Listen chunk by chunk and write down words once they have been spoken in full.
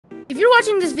you're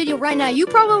watching this video right now, you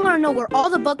probably want to know where all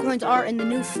the BUTTCOINs are in the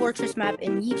new fortress map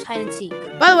in Yeep's Hide and Seek.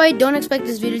 By the way, don't expect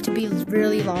this video to be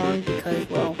really long because,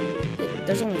 well,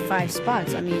 there's only 5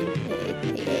 spots. I mean,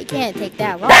 it can't take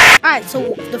that long. Alright,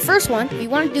 so the first one you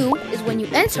want to do is when you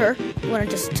enter, you want to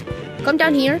just come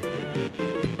down here.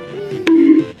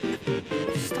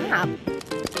 Stop.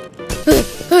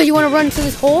 You want to run into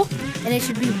this hole, and it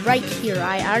should be right here.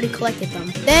 I already collected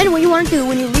them. Then what you want to do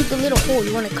when you leave the little hole,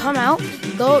 you want to come out.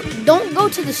 Don't go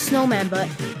to the snowman, but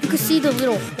you can see the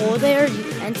little hole there. You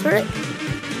enter it.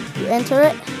 You enter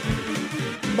it.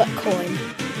 BUTTCOIN.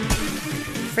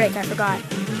 Frick, I forgot.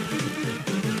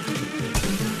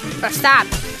 Stop.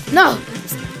 No.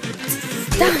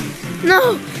 Stop.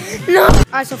 No. No.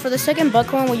 Alright, so for the second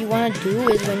BUTTCOIN, what you want to do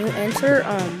is when you enter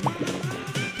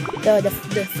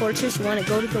the fortress, you want to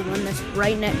go to the one that's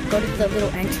right next. Go to the little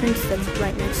entrance that's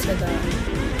right next to the.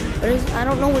 I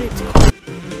don't know what it's called.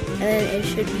 And then it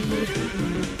should be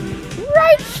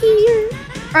right here.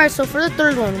 All right. So for the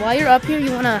third one, while you're up here,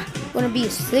 you wanna be a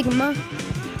Sigma.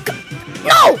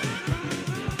 No.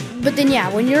 But then yeah,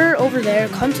 when you're over there,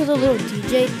 come to the little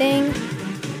DJ thing.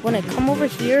 Wanna come over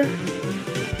here.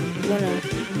 You wanna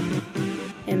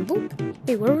and boop.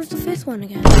 Hey, where was the 5th one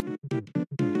again?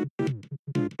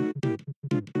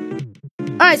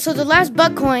 Alright, so the last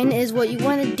BUTTCOIN is what you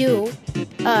want to do.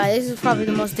 This is probably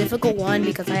the most difficult one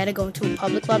because I had to go to a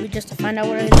public lobby just to find out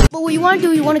where it is. But what you want to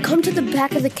do, you want to come to the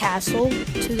back of the castle,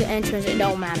 to the entrance, it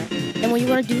don't matter. And what you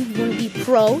want to do, you want to be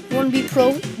pro. You want to be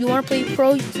pro. You want to play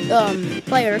pro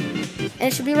player. And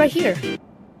it should be right here.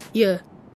 Yeah.